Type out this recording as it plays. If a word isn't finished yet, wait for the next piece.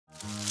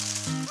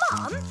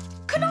Mum,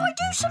 can I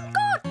do some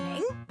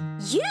gardening?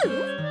 You?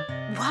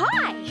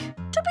 Why?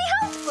 To be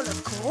helpful,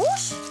 of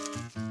course.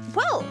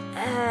 Well,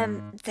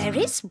 there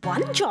is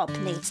one job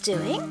needs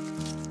doing.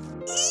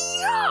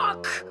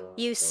 Yuck!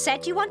 You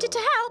said you wanted to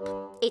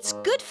help. It's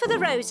good for the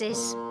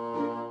roses.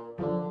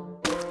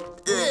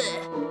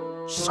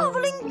 Ugh.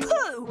 Shoveling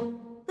poo?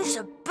 This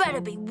had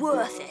better be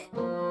worth it.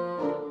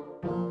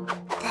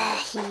 There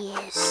he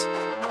is.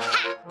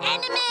 Ha!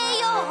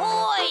 Enemy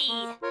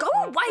ahoy! Go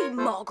away,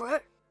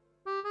 Margaret.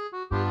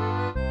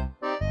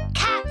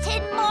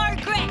 Captain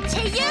Margaret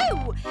to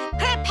you!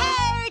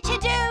 Prepare to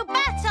do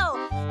battle!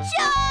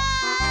 Charge!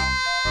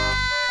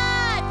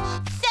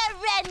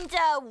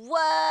 Surrender,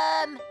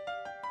 worm!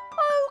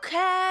 OK.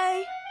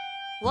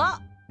 What?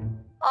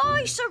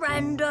 I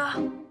surrender.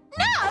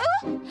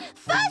 No!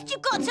 First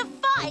you've got to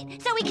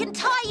fight so we can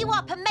tie you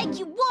up and make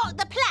you walk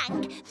the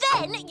plank.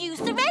 Then you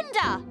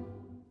surrender.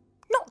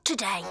 Not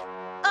today.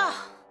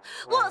 Oh,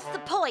 what's the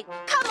point?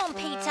 Come on,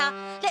 Peter.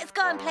 Let's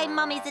go and play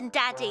mummies and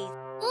daddies.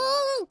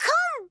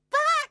 Come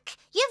back!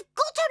 You've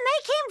got to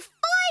make him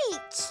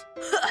fight!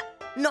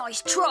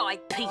 Nice try,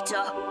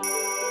 Peter.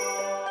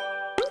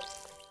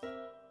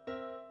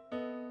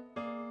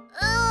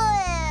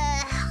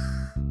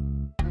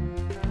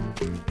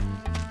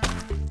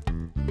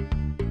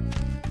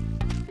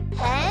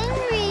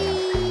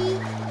 Henry!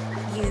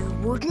 You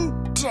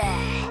wouldn't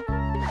dare.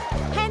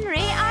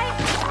 Henry,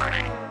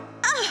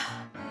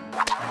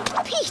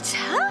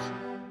 Peter?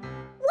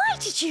 Why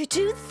did you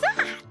do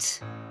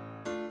that?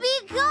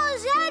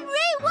 Because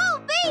Henry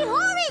won't be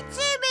horrid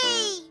to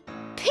me!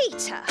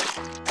 Peter,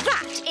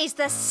 that is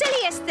the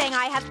silliest thing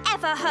I have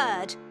ever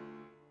heard.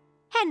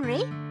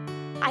 Henry,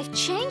 I've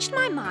changed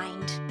my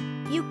mind.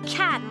 You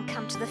can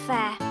come to the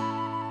fair.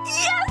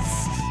 Yes!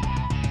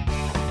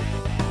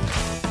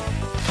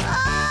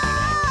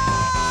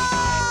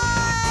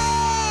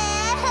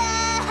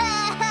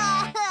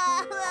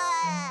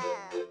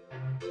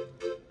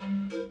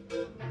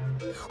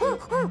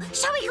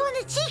 Shall we go on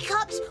the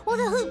teacups or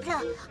the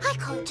hoopla? I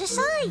can't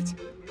decide.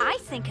 I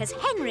think as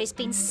Henry's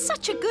been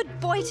such a good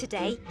boy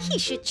today, he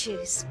should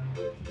choose.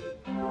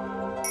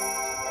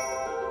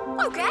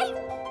 OK,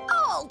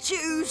 I'll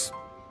choose.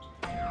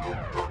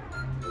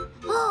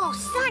 Oh,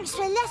 thanks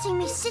for letting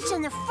me sit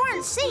in the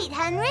front seat,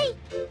 Henry.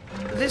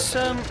 This,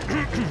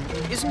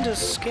 isn't a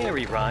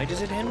scary ride,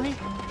 is it, Henry?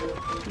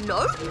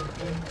 No.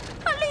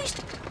 At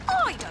least,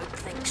 I don't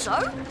think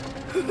so.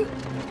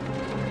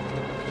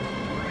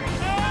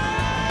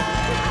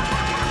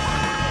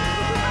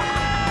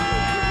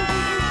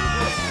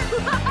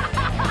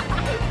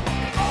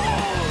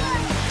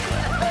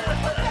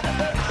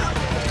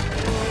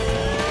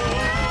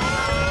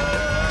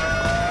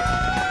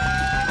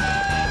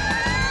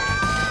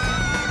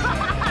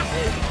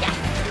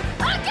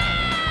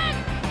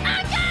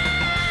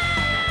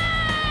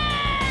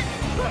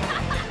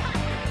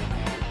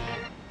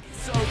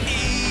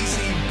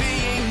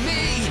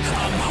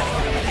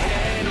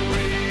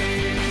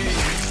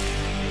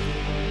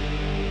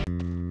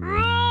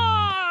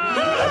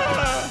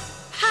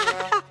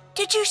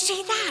 Did you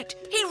see that?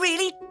 He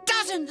really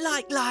doesn't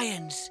like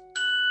lions.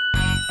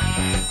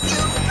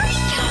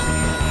 Eureka!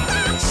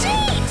 That's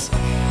it!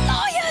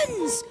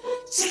 Lions!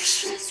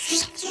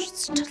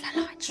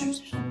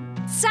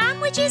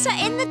 Sandwiches are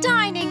in the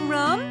dining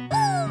room.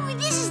 Ooh,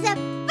 this is the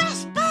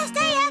best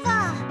birthday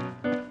ever.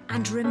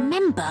 And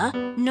remember,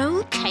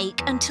 no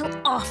cake until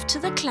after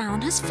the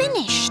clown has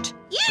finished.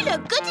 You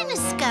look good in a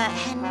skirt,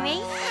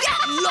 Henry.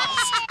 Get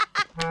lost!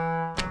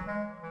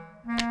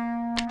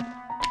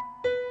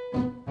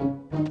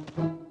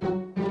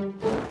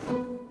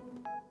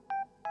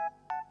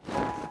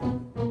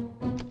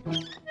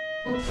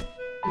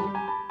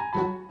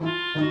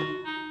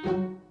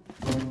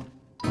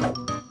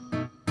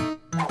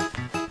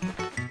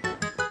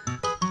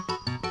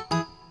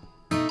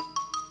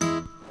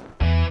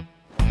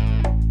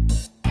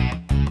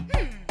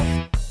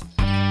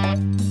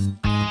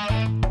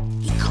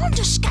 He can't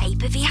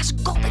escape if he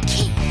hasn't got the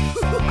key.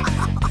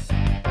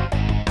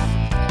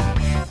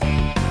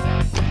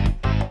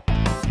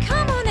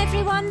 Come on,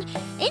 everyone.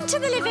 Into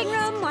the living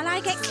room while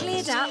I get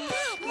cleared up.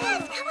 Come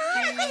on,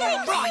 quickly.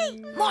 Right,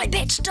 my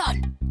bit's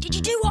done. Did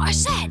you do what I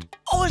said?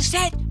 All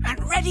set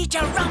and ready to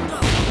rumble.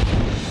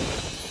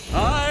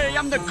 I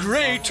am the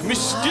great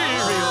Mysterio.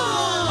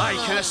 I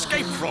can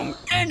escape from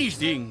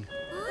anything.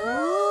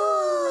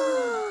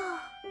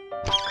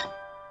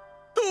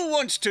 Who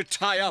wants to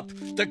tie up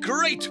the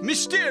great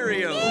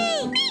Mysterio?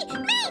 Me!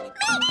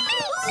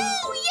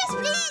 Oh, yes,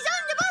 please,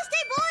 I'm the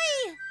birthday boy.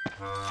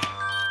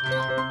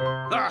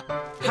 Ah,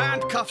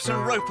 handcuffs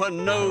and rope are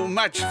no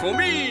match for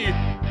me.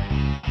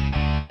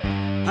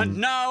 And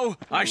now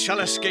I shall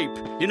escape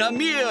in a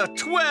mere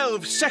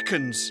 12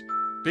 seconds.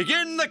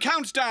 Begin the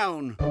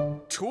countdown.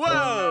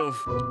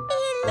 12.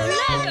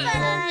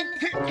 11.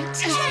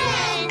 10.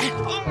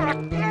 What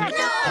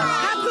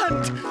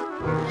happened?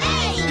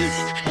 8.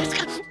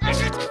 7.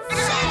 6. 5.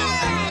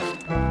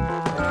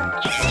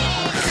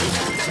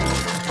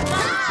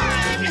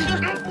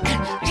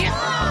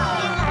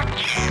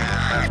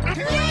 4.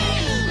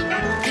 3.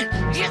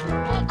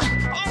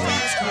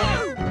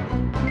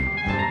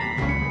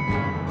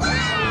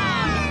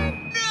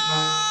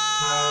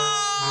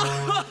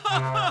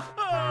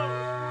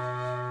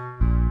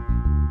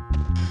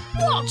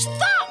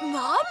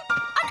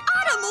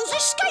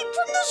 escaped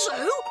from the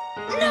zoo?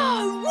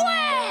 No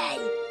way!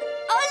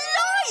 A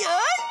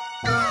lion?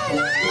 No,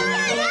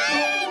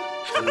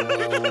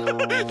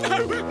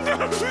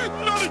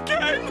 not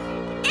again!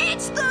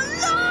 It's the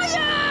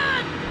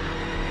lion!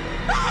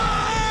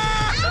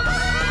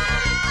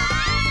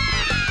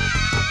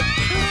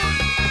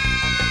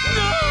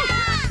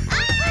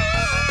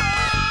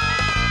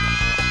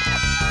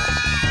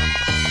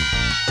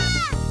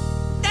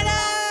 Ta-da!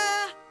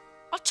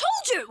 I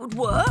told you it would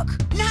work.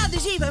 Now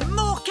there's even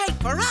more cake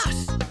for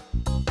us.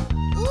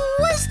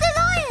 Where's the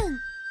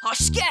lion? I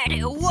scared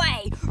it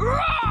away.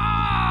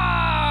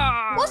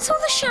 What's all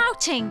the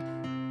shouting?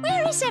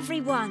 Where is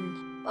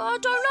everyone? I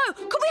don't know.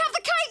 Can we have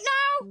the cake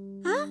now?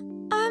 Huh?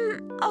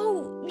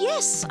 Oh,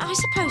 yes, I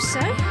suppose so.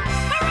 Wait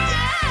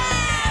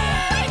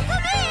for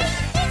me!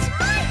 It's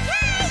my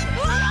cake!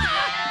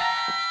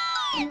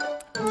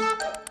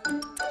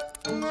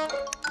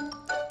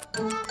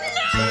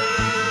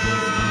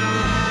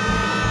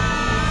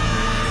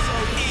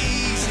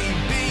 Easy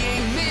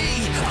being me,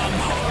 I'm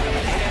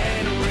Horrid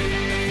Henry.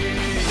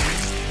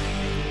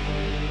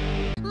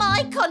 My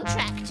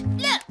contract.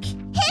 Look,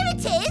 here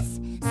it is.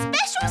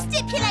 Special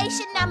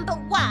stipulation number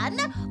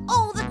 1,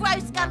 all the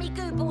gross gummy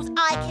goobles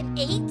I can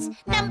eat.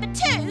 Number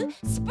 2,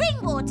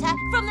 spring water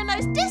from the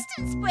most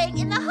distant spring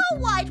in the whole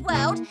wide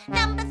world.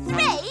 Number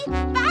 3,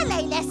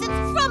 ballet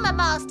lessons from a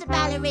master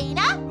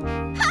ballerina.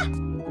 Ha!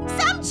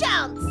 Some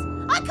chance.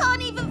 I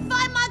can't even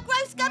find my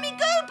gross gummy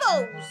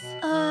goobles.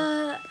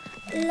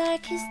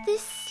 Like, is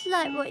this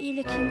like what you're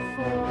looking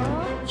for?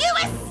 You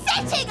were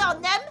sitting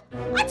on them.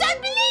 I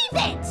don't believe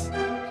it.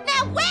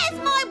 Now, where's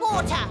my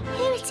water?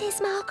 Here it is,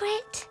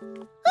 Margaret.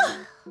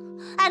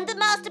 And the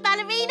master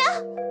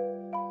ballerina?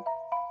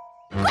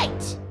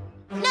 Wait!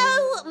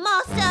 No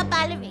master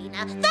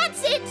ballerina.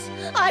 That's it!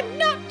 I'm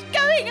not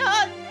going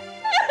on!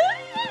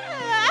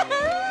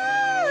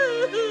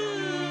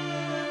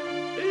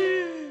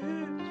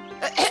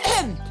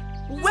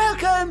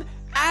 Welcome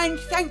and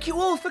thank you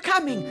all for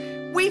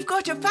coming. We've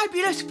got a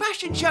fabulous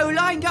fashion show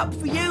lined up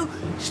for you,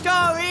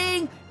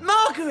 starring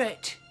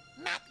Margaret.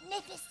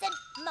 Magnificent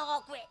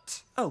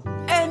Margaret. Oh,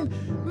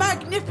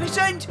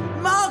 Magnificent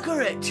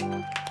Margaret.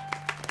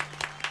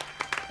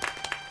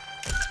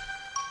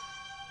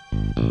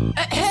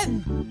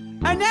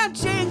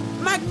 Announcing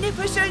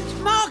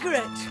Magnificent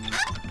Margaret.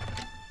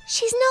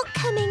 She's not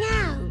coming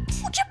out.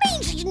 What do you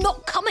mean she's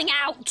not coming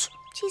out?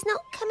 She's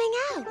not coming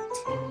out.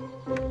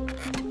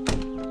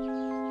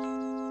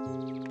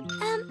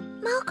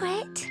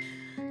 Margaret?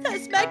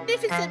 That's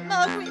Magnificent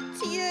Margaret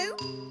to you.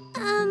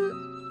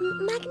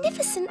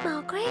 Magnificent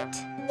Margaret?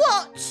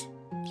 What?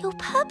 Your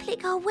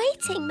public are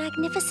waiting,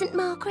 Magnificent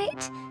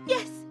Margaret.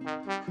 Yes.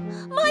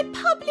 My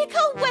public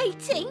are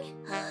waiting.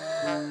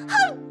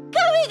 I'm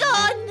going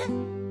on.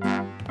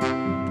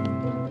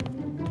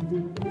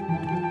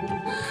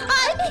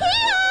 I'm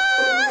here!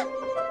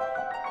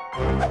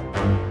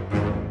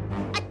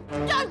 I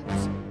don't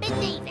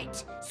believe it.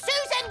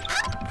 Susan,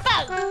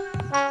 phone.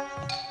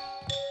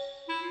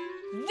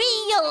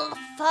 Real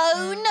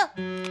phone.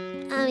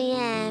 Oh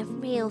yeah,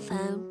 real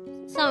phone.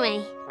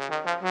 Sorry.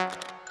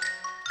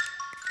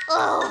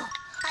 Oh,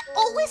 I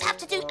always have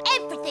to do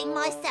everything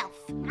myself.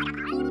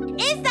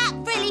 Is that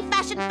really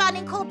Fashion Fun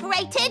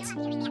Incorporated?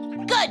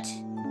 Good.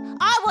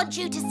 I want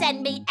you to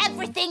send me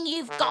everything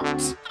you've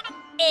got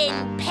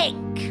in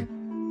pink.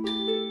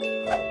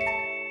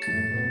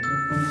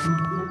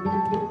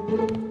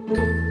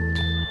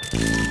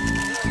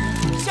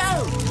 So,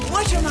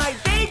 what am I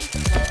bid?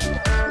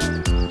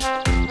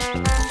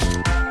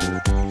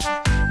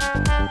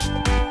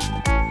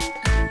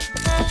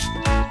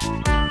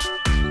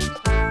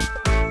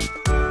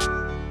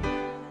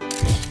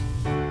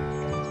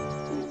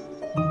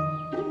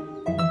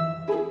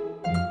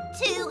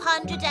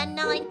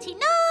 $299,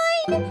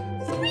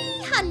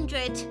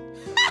 300.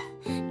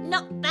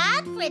 Not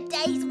bad for a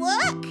day's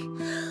work.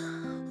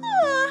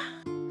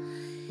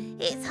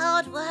 It's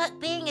hard work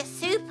being a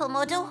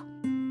supermodel.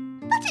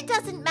 But it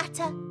doesn't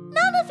matter.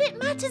 None of it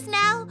matters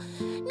now.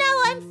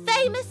 Now I'm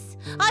famous.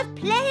 I've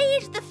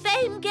played the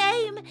fame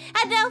game.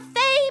 And now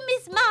fame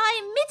is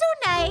my middle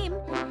name.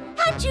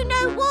 And you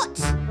know what?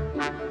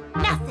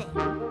 Nothing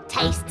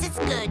tastes as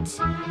good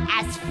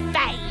as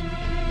fame.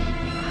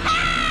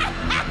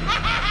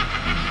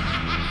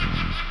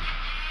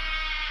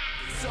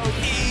 So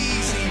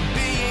easy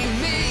being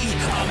me,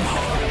 I'm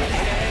Horrid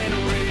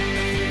Henry.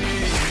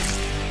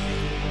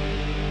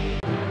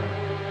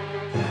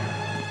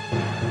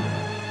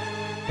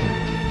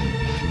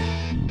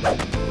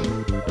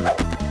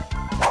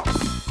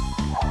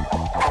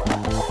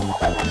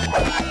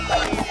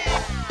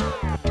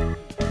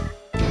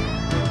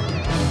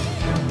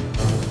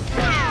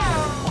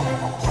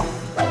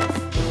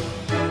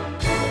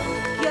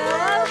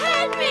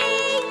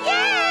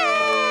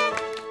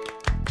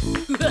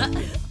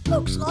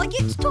 Looks like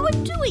it's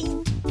time to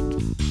eat.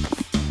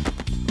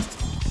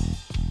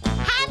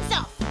 Hands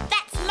off!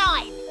 That's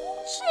mine!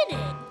 Sit in.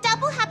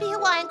 Double happy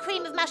Hawaiian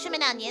cream of mushroom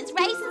and onions,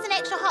 raisins and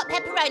extra hot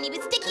pepperoni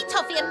with sticky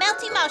toffee and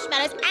melty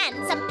marshmallows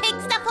and some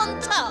pink stuff on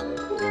top.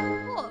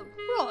 Oh,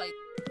 right.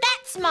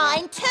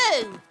 mine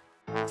too.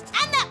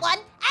 And that one,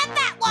 and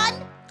that one.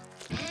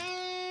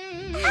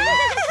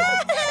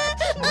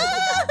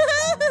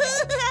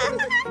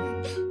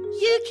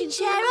 You can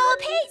share our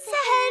pizza,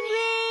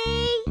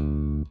 Henry.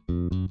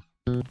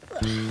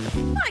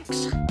 Thanks.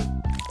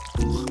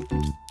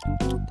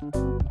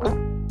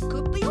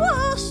 Could be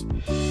worse.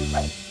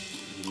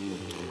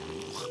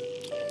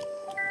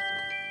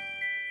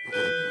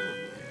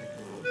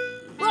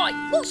 Right,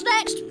 what's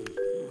next?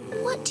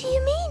 What do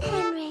you mean,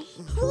 Henry?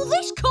 Well,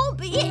 this can't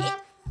be it.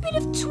 Bit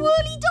of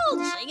twirly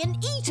dancing and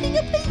eating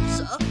a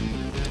pizza.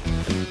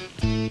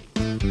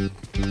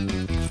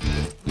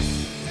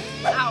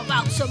 How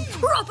about some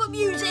proper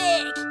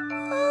music?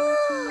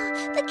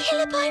 Oh, the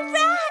Killer Boy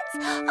Rats!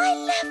 I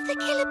love the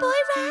Killer Boy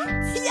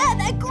Rats! Yeah,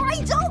 they're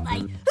great, aren't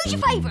they? Who's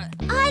your favourite?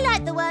 I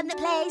like the one that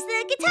plays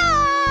the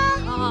guitar.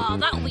 Ah,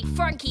 that'll be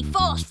Frankie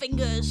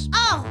Fastfingers.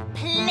 Oh,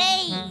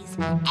 please.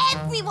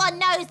 Everyone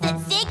knows that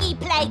Ziggy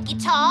played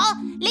guitar.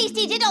 At least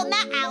he did on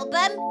that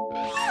album.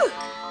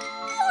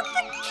 What,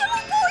 the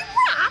Killer Boy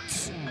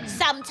Rats?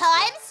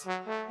 Sometimes.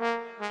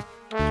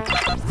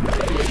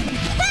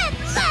 Then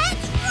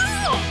let's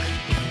rock!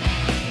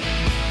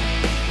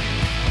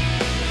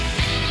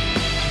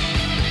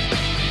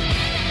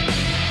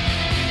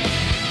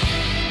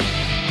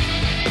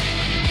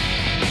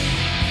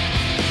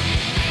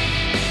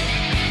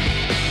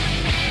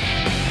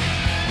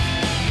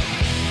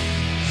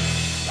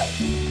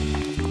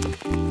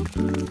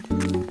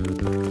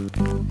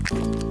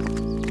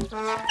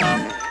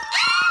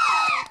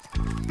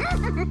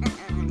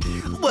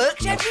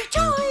 Works every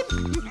time.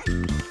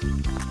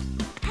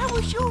 How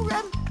was your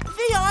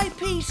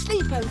VIP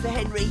sleepover,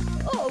 Henry?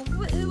 Oh,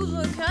 it was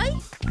okay.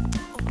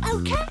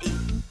 Okay.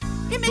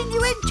 You mean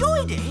you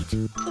enjoyed it?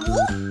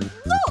 What?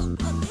 No,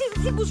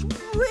 it was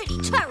really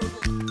terrible.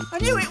 I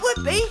knew it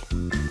would be.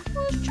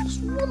 There's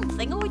just one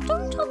thing I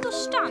don't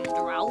understand,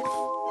 Ralph.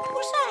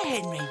 What's that,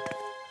 Henry?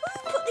 Who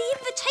put the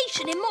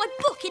invitation in my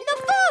book in the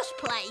first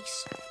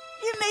place?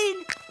 You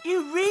mean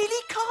you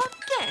really can't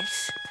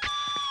guess?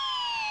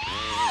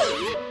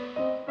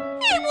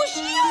 It was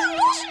you,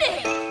 wasn't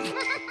it?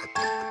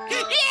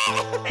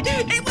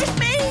 It was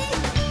me!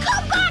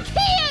 Come back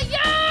here,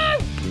 you!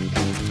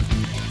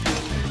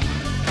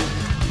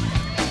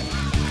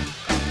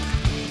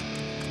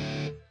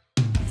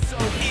 So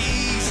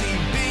easy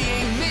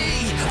being me.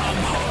 I'm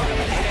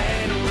Horrid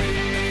Henry.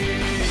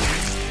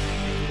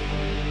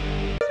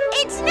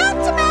 It's not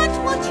about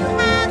what you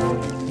have.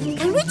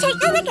 Can we take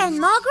that again,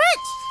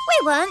 Margaret? We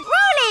weren't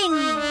rolling.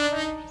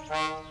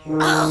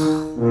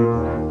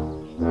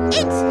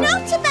 It's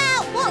not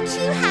about what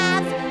you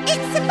have.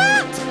 It's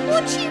about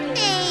what you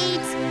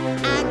need.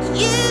 And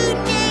you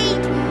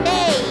need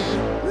me.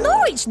 No,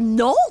 it's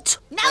not.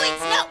 No,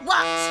 it's not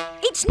what?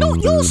 It's not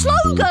your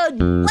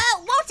slogan.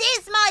 Well, what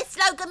is my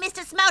slogan,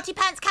 Mr. Smarty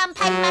Pants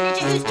campaign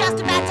manager who's just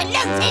about to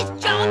lose his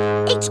job?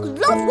 It's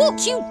love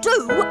what you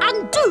do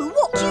and do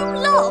what you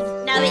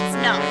love. No, it's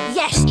not.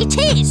 Yes, it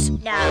is.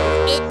 No,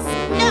 it's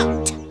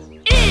not.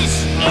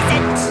 Is.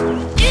 Isn't.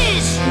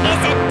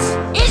 Isn't.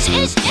 Is.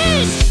 Isn't.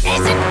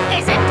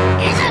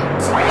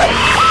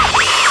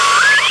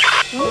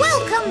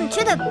 Welcome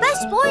to the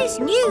Best Boys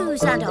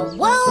News and a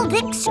world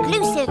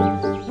exclusive.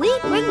 We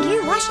bring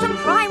you Ashton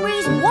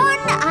Primary's one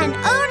and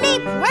only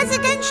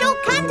presidential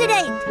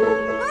candidate,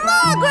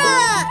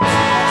 Margaret!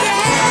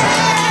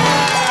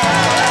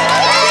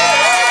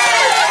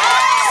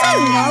 So,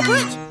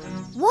 Margaret,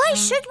 why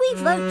should we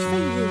vote for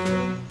you?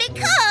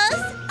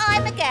 Because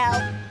I'm a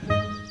girl.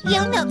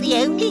 You're not the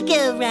only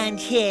girl round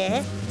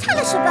here. Tell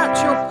us about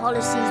your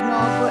policies,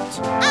 Margaret.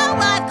 Oh,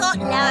 I've got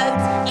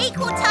loads.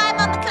 Equal time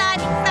on the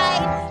climbing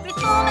frame,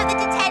 reform of the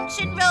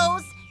detention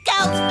rules,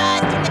 girls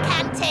first in the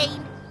canteen.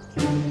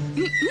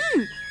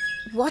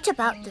 What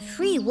about the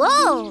free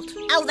world?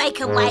 Oh, they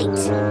can wait.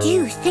 Do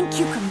you think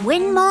you can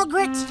win,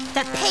 Margaret?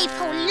 The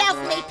people love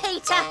me,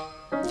 Peter.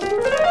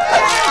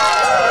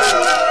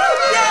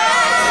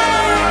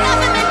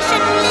 Government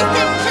should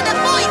listen to the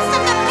voice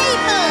of the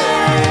people.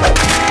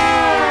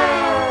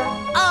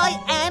 I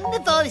am the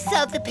voice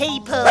of the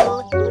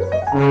people.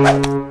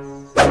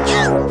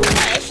 You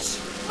fish.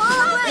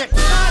 Margaret,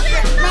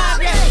 Margaret,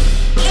 Margaret.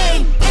 In.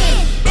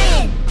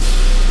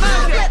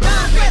 Margaret,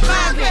 Margaret,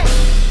 Margaret.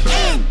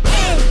 In.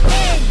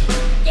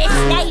 This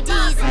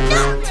lady's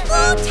not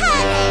for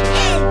turning.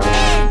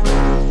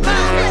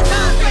 Margaret,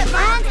 Margaret,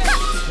 Margaret.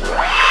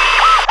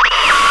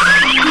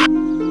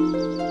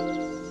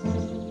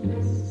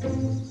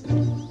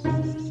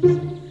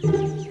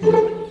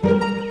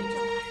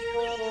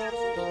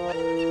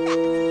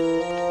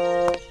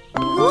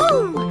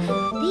 Ooh,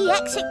 the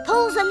exit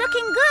polls are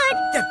looking good.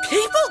 The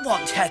people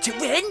want her to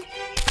win.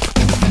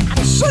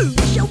 And soon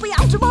she'll be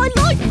out of my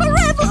life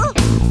forever.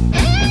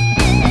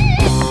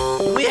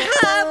 We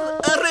have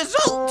a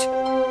result.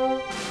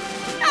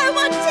 I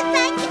want to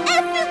thank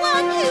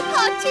everyone who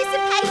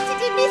participated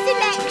in this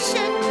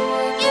election.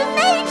 You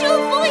made your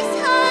voice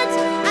heard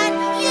and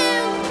you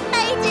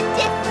made a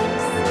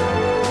difference.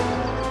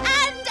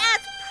 And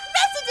as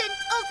president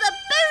of the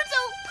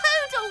Boodle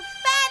Poodle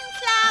Fan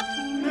Club,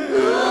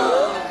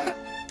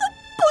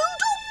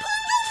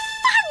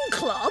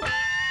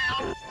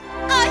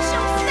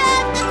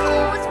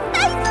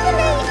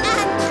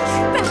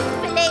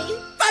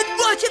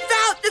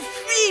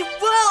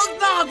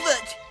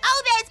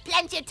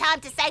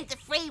 save the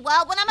free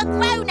world when I'm a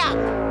grown-up.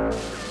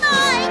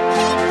 My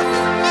people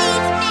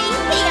need me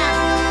here.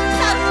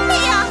 So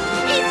here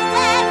is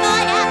where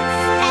I am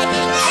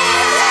staying.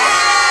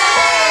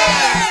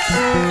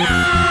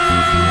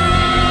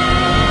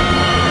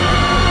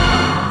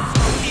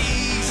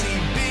 Easy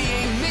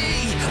being me,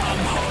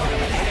 I'm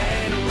Horrid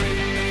Henry.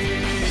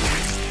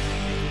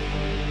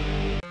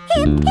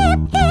 Hip,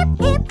 hip, hip,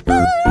 hip,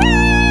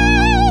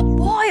 hooray!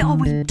 Why are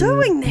we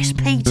doing this,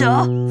 Peter?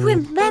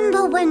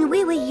 Remember when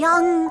we were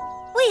young?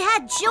 We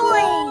had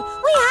joy,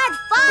 we had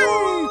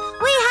fun,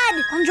 we had...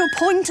 And your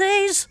point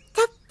is?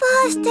 the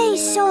birthday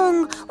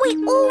song.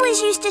 We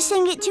always used to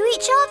sing it to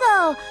each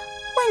other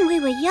when we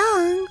were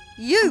young.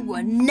 You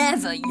were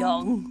never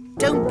young.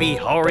 Don't be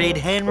horrid,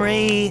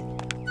 Henry.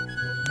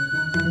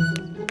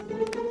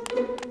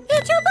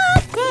 It's your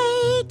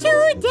birthday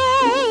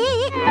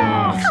today.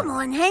 Come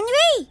on,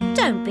 Henry.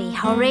 Don't be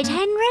horrid,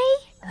 Henry.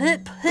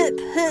 Hip, hip,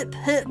 hip,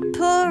 hip,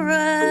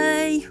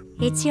 hooray.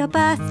 It's your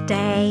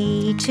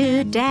birthday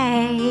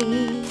today.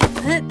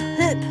 Hip,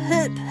 hip,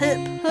 hip, hip,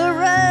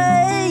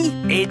 hooray.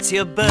 It's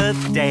your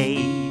birthday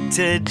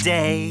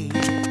today.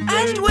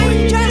 And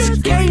we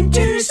just came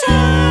to say,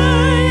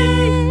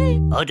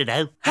 I don't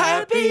know.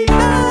 happy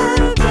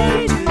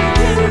birthday to you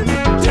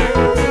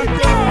today.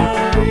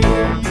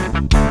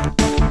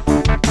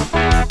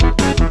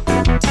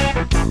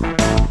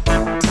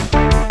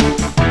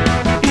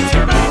 It's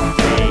your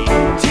birthday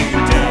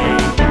today.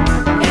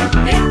 Hip,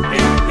 hip,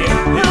 hip, hip,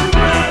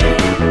 hooray.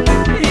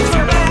 It's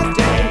your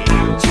birthday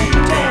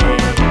today.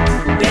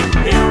 Hip,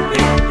 hip,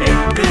 hip, hip,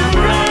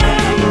 hooray.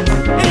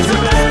 It's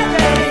your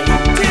birthday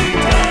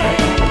today.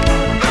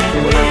 And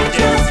we're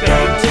just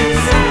going to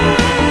say,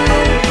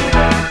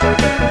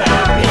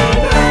 happy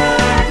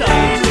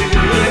birthday to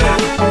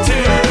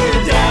you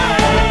today.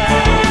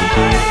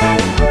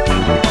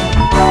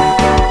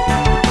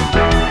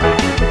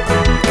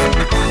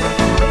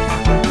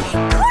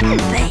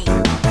 Couldn't be.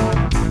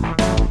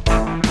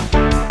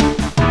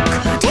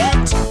 Could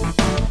it?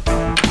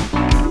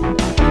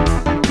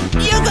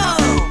 You go!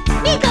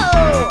 Me go.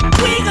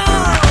 We go!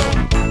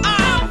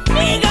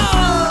 We go!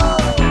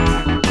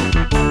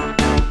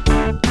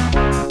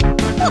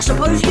 I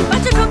suppose you'd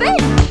better come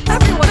in.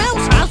 Everyone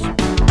else has.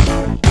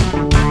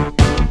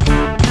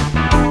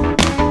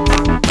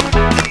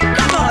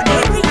 Come on,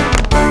 Henry.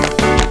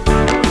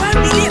 You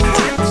only live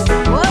once.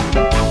 Well,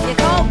 you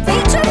can't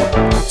beat 'em.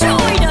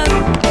 Join 'em.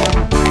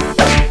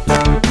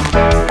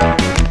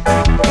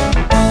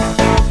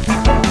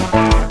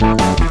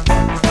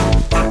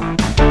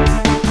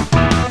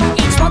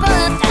 It's my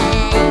birthday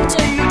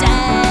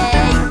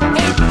today.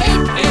 Hip,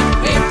 hip, hip,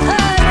 hip,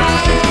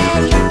 hooray.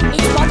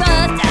 It's my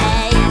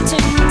birthday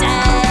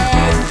today.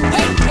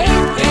 Hip,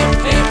 hip, hip,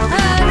 hip,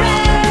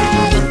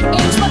 hooray.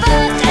 It's my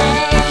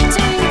birthday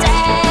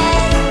today.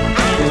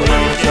 And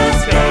we're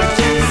just going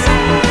to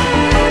say,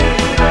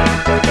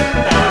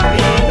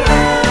 happy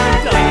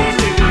birthday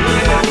to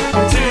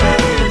you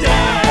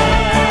today.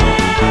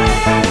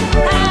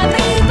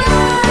 Happy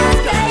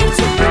birthday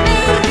to me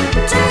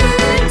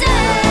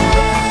today.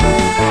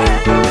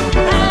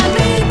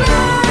 Happy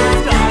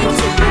birthday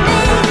to me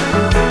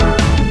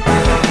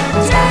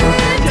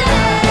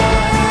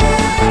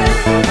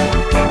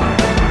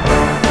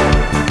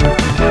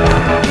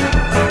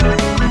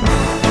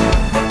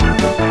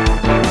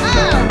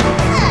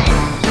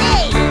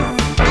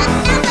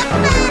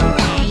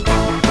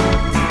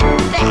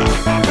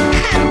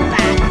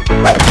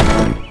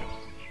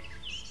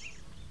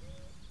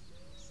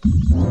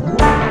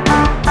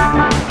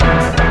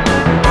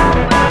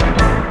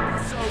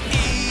So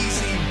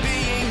easy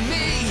being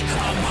me,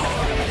 I'm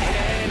Horrid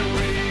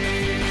Henry.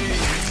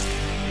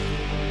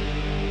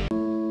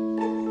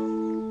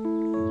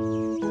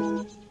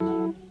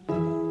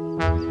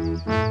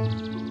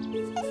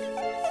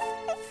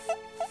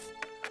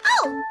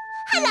 Oh,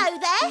 hello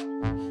there.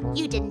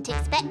 You didn't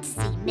expect to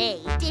see me,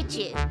 did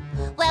you?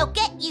 Well,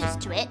 get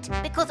used to it,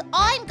 because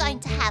I'm going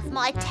to have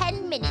my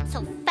 10 minutes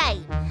of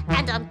fame,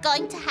 and I'm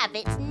going to have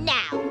it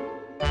now.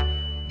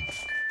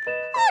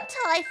 Aren't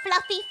I,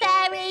 Fluffy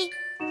Fairy?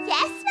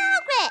 Yes,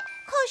 Margaret,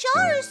 'cause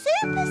you're a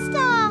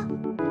superstar.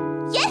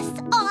 Yes,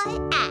 I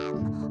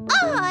am.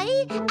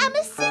 I am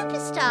a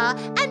superstar,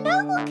 and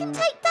no one can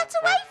take that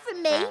away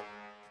from me.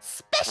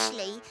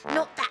 Especially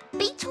not that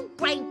beetle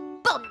brain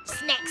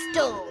bunce next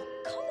door.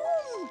 Come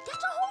on,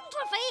 get a hold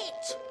of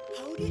it.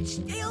 Hold it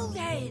still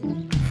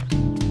then.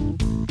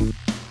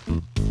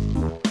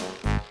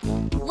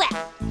 Well,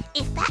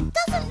 if that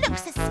doesn't look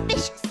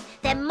suspicious,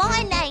 then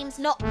my name's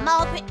not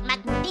Margaret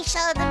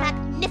Magnesia the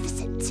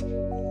Magnificent.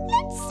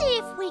 Let's see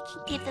if we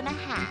can give them a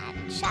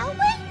hand, shall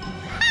we?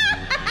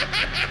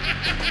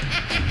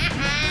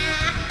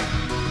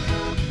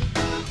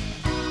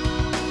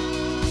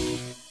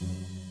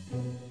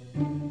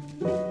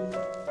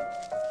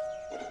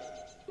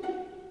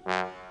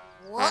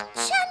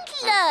 Watch and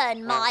learn,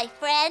 my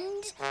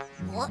friend.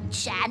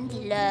 Watch and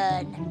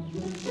learn.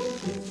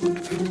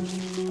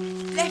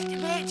 Left a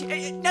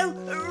bit. No,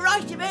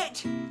 right a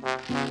bit.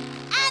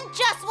 And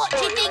just what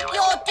you think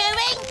you're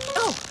doing?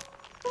 Oh,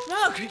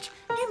 Margaret,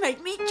 you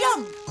made me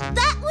jump.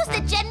 That was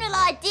the general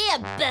idea,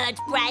 bird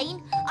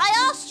brain. I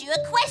asked you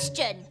a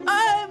question.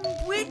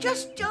 We're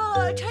just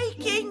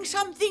taking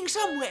something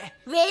somewhere.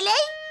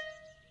 Really?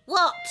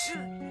 What?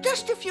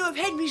 Just a few of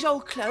Henry's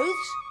old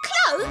clothes.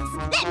 Clothes?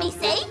 Let me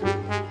see.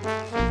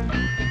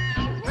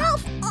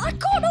 Ralph, I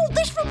can't hold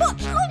this for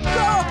much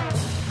longer.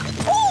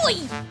 Oi!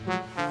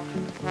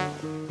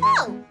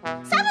 Oh,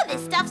 some of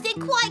this stuff's in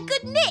quite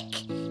good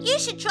nick. You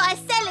should try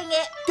selling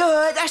it.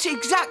 That's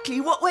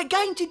exactly what we're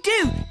going to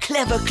do,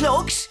 clever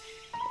clogs.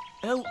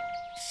 Oh,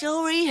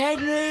 sorry,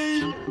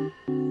 Henry.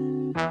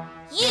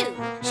 You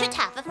should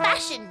have a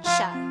fashion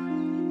show.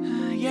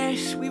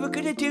 Yes, we were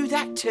going to do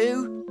that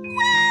too.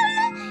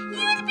 Well,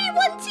 you'll be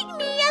wanting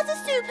me as a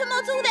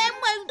supermodel then,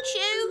 won't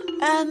you?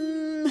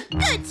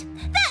 Good.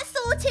 That's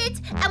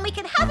sorted, and we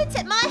can have it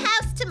at my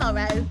house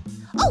tomorrow.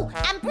 Oh,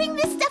 and bring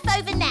this stuff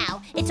over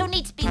now. It'll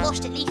need to be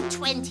washed at least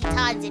 20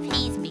 times if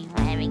he's been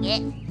wearing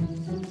it.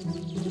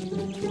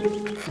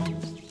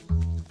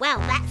 Well,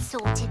 that's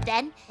sorted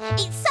then.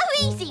 It's so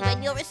easy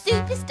when you're a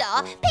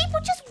superstar. People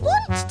just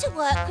want to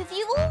work with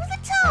you all the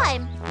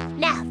time.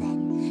 Now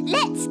then,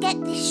 let's get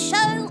this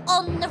show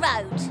on the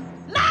road.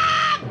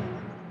 Mum!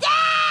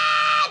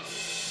 Dad!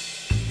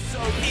 So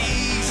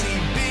easy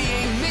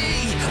being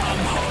me.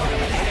 I'm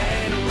Horrid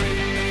Henry.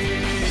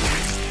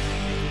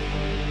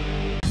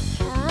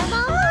 Come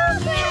on,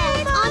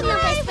 kids. I'm your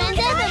best friend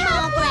ever,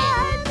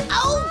 Margaret.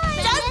 Oh,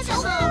 don't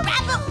all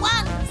grab at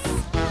once.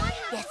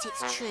 Yes,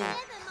 it's true.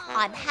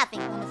 I'm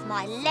having one of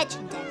my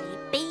legendary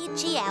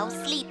BGL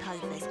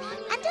sleepovers.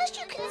 And as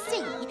you can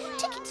see,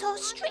 tickets are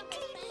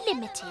strictly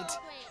limited.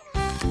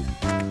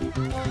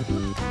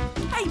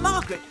 Hey,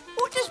 Margaret,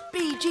 what does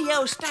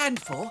BGL stand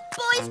for?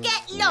 Boys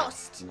get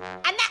lost.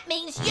 And that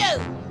means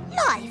you.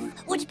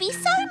 Life would be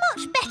so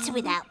much better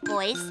without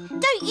boys,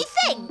 don't you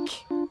think?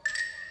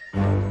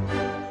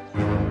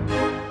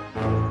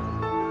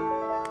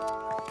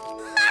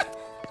 Ha!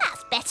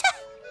 That's better.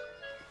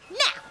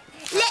 Now,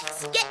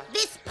 let's get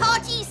this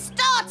party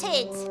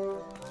started.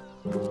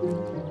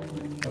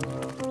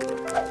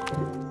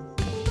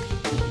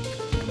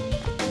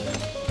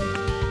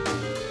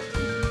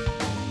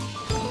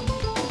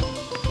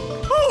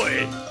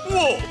 Boy,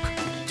 walk,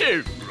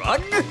 don't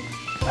run.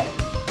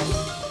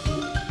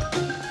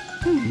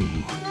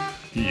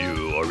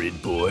 You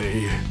horrid boy.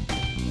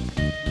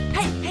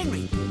 Hey,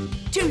 Henry,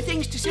 two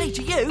things to say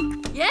to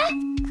you. Yeah?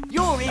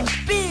 You're in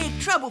big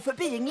trouble for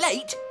being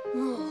late.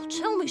 Oh,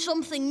 tell me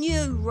something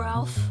new,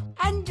 Ralph.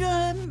 And,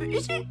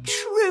 is it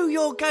true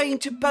you're going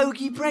to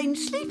Bogey Brain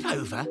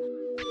sleepover?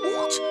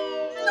 What?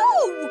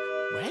 No!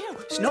 Well,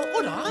 it's not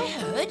what I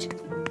heard.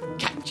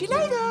 Catch you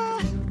later.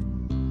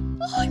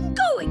 I'm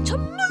going to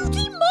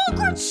Moody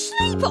Margaret's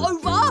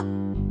sleepover?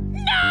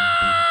 No!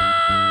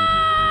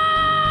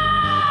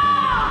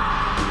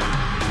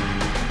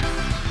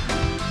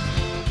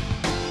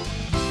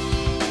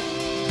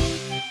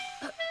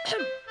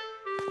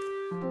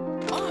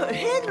 Oh,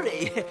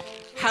 Henry,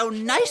 how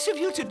nice of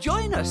you to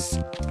join us.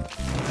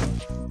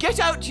 Get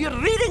out your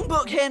reading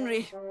book,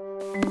 Henry.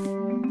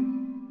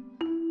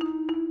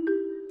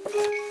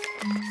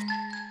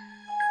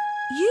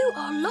 You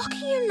are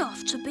lucky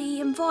enough to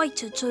be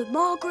invited to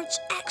Margaret's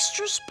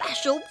extra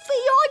special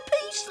VIP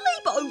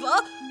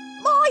sleepover.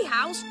 My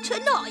house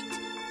tonight.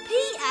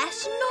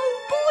 P.S. No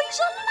boys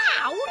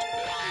allowed.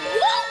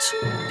 What?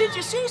 Did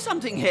you say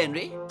something,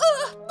 Henry?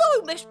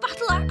 No, Miss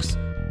Battleaxe.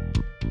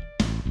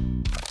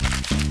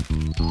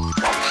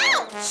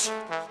 Ouch!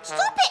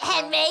 Stop it,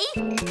 Henry!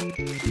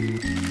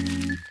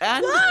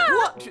 And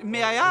what,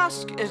 may I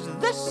ask, is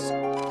this?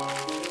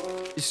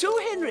 So,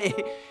 Henry,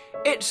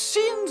 it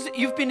seems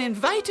you've been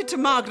invited to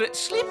Margaret's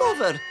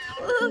sleepover.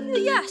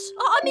 Yes.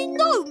 I mean,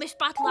 no, Miss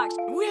Battleaxe.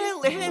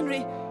 Well,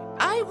 Henry,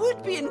 I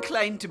would be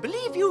inclined to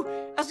believe you,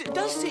 as it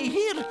does say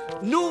here,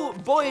 no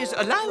boys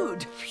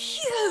allowed.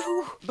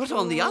 Phew. But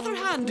on the other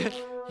hand,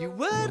 you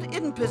were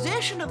in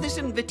possession of this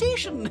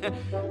invitation,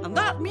 and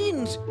that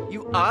means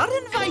you are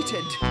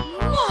invited.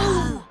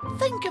 Whoa.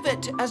 Think of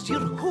it as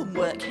your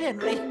homework,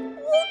 Henry.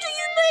 What do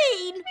you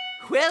mean?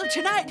 Well,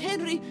 tonight,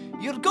 Henry,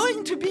 you're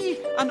going to be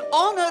an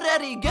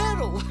honorary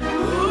girl.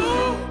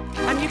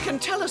 And you can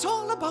tell us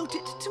all about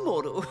it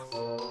tomorrow.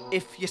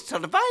 If you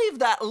survive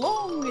that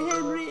long,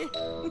 Henry.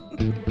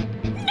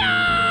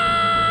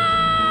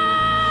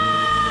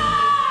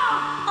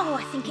 Oh,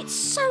 I think it's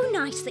so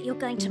nice that you're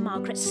going to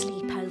Margaret's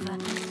sleepover.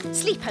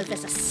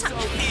 Sleepovers are such...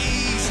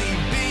 Easy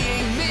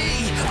being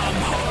me. I'm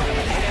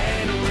Horrid Henry.